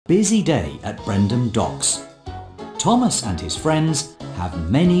busy day at Brendam Docks. Thomas and his friends have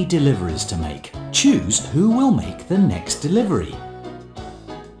many deliveries to make. Choose who will make the next delivery.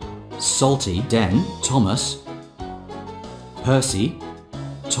 Salty, Den, Thomas. Percy,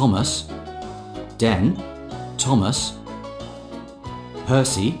 Thomas. Den, Thomas.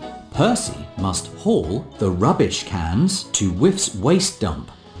 Percy. Percy must haul the rubbish cans to Whiff's waste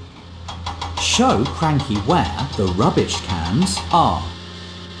dump. Show Cranky where the rubbish cans are.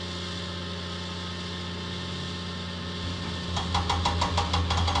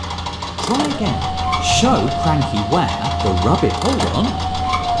 Try again. Show Cranky where the rubbish... Hold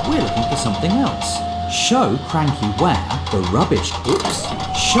on. We're looking for something else. Show Cranky where the rubbish... Oops.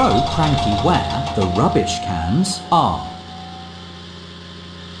 Show Cranky where the rubbish cans are.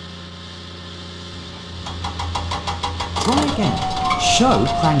 Try again. Show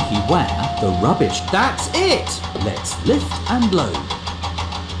Cranky where the rubbish... That's it! Let's lift and load.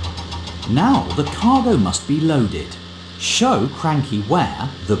 Now the cargo must be loaded. Show Cranky where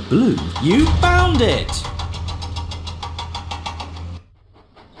the blue... You found it!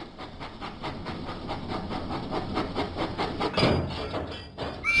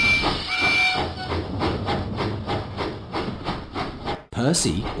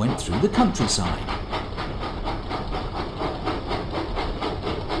 Percy went through the countryside.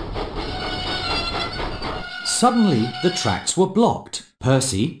 Suddenly, the tracks were blocked.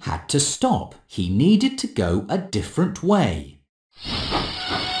 Percy had to stop. He needed to go a different way.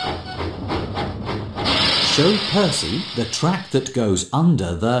 Show Percy the track that goes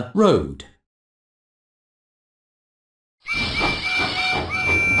under the road.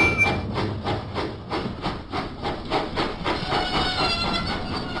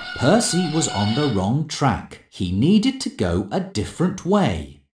 Percy was on the wrong track. He needed to go a different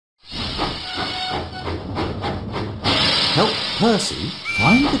way. Help Percy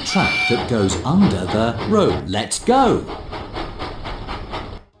find the track that goes under the road. Let's go!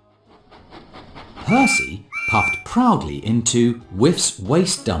 Percy puffed proudly into Whiff's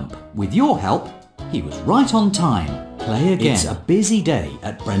waste dump. With your help, he was right on time. Play again. It's a busy day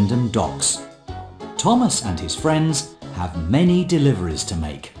at Brendam Docks. Thomas and his friends have many deliveries to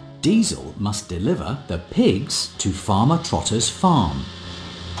make. Diesel must deliver the pigs to Farmer Trotter's farm.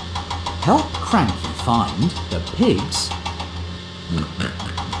 Help Cranky find the pigs.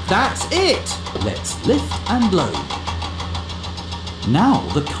 That's it! Let's lift and load. Now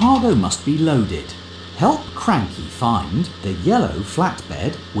the cargo must be loaded. Help Cranky find the yellow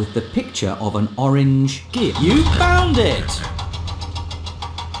flatbed with the picture of an orange gear. You found it!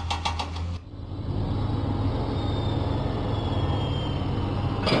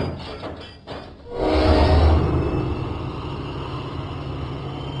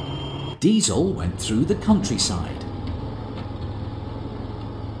 Diesel went through the countryside.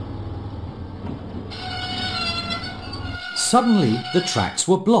 Suddenly, the tracks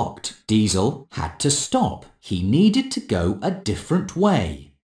were blocked. Diesel had to stop. He needed to go a different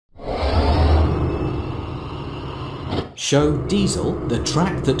way. Show Diesel the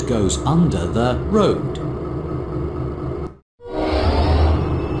track that goes under the road.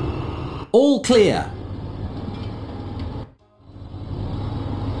 All clear!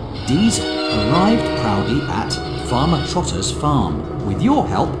 Diesel arrived proudly at Farmer Trotter's farm. With your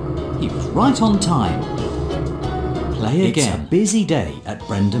help, he was right on time. Play again. It's a busy day at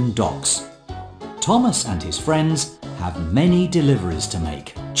Brendam Docks. Thomas and his friends have many deliveries to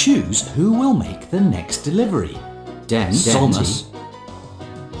make. Choose who will make the next delivery. Den, Thomas.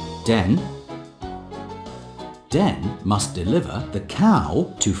 Den must deliver the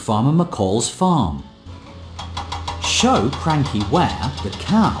cow to Farmer McCall's farm. Show Cranky where the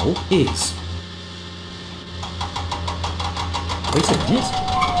cow is. Wait a minute.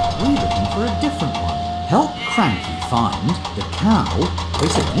 We're looking for a different one. Help Cranky find the cow.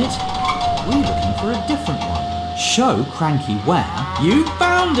 Wait a minute. We're looking for a different one. Show Cranky where. You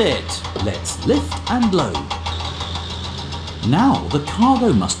found it! Let's lift and load. Now the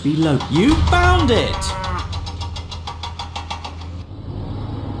cargo must be loaded. You found it!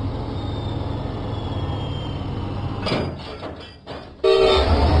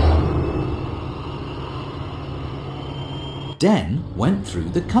 Den went through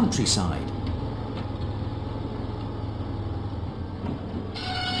the countryside.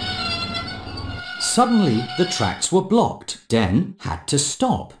 Suddenly, the tracks were blocked. Den had to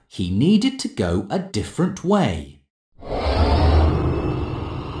stop. He needed to go a different way.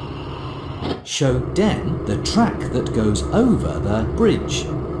 Show Den the track that goes over the bridge.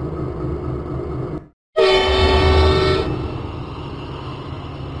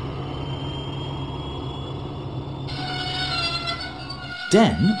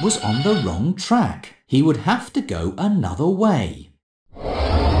 Den was on the wrong track. He would have to go another way.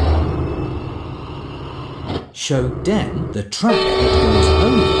 Show Den the track that goes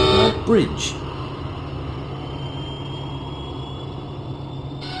over the bridge.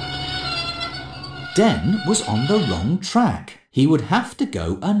 Den was on the wrong track. He would have to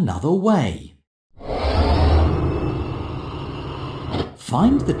go another way.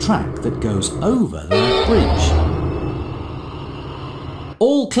 Find the track that goes over the bridge.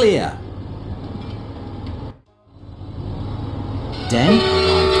 All clear. Den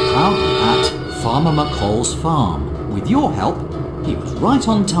arrived proudly at Farmer McColl's farm. With your help, he was right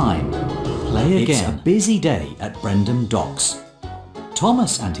on time. Play again. It's a busy day at Brendam Docks.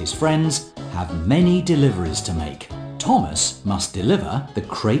 Thomas and his friends have many deliveries to make. Thomas must deliver the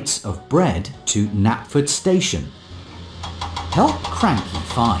crates of bread to Knapford Station. Help Cranky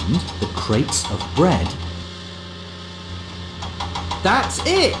find the crates of bread. That's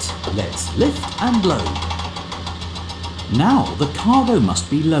it! Let's lift and load. Now the cargo must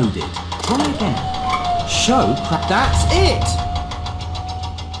be loaded. Try again. Show That's it!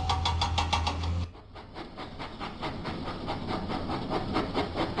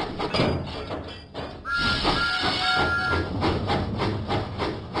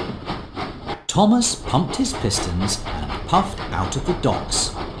 Thomas pumped his pistons and puffed out of the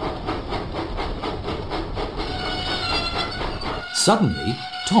docks. Suddenly,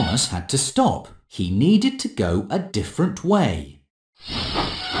 Thomas had to stop. He needed to go a different way.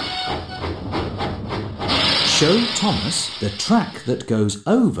 Show Thomas the track that goes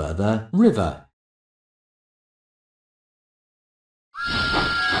over the river.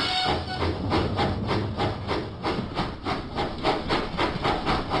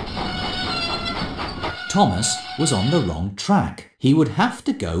 Thomas was on the wrong track. He would have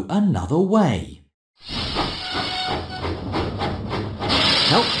to go another way.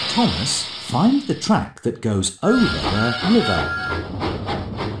 Help Thomas find the track that goes over the river.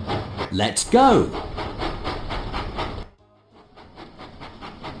 Let's go!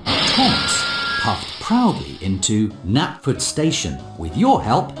 Thomas puffed proudly into Knapford Station. With your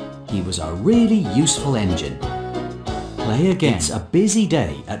help, he was a really useful engine. Play again. It's a busy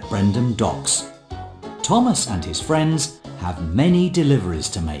day at Brendam Docks. Thomas and his friends have many deliveries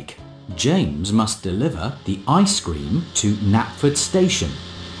to make. James must deliver the ice cream to Knapford Station.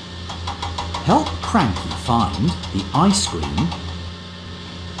 Help Cranky find the ice cream.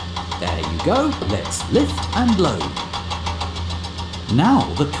 There you go. Let's lift and load.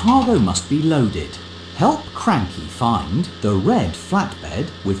 Now the cargo must be loaded. Help Cranky find the red flatbed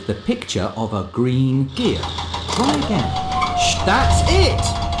with the picture of a green gear. Try again. That's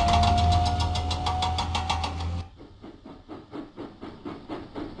it!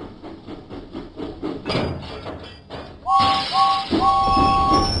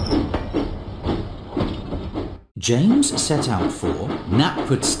 James set out for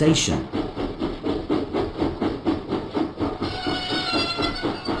Knapford Station.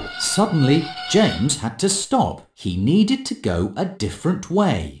 Suddenly, James had to stop. He needed to go a different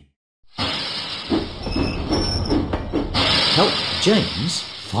way. Help James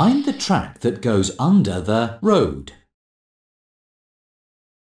find the track that goes under the road.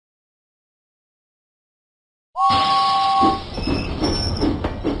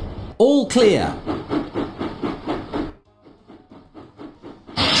 All clear.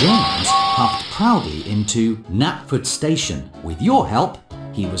 James puffed proudly into Knapford Station. With your help,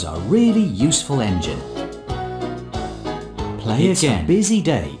 he was a really useful engine. Play again. It's a busy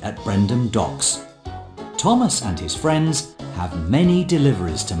day at Brendam Docks. Thomas and his friends have many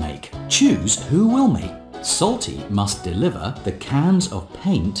deliveries to make. Choose who will make. Salty must deliver the cans of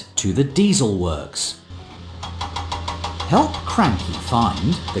paint to the diesel works. Help Cranky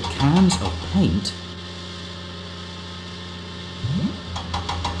find the cans of paint.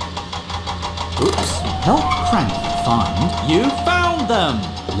 Oops. Help Cranky find. You found them!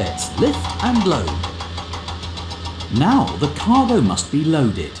 Let's lift and load. Now the cargo must be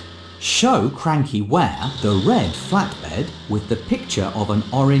loaded. Show Cranky where the red flatbed with the picture of an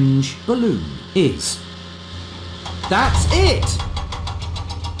orange balloon is. That's it!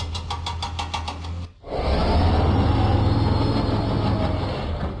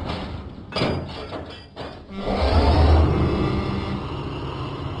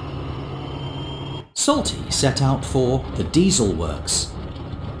 Salty set out for the diesel works.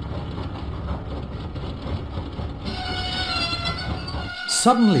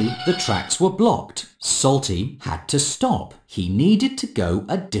 Suddenly, the tracks were blocked. Salty had to stop. He needed to go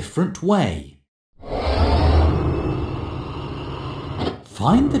a different way.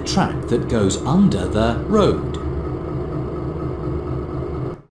 Find the track that goes under the road.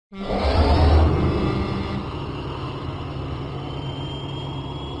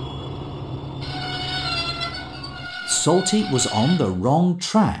 Salty was on the wrong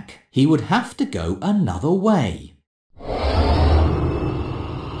track. He would have to go another way.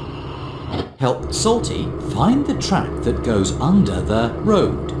 Help Salty find the track that goes under the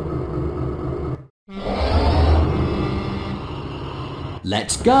road.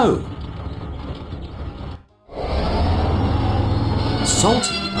 Let's go!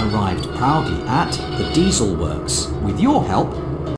 Salty arrived proudly at the diesel works. With your help,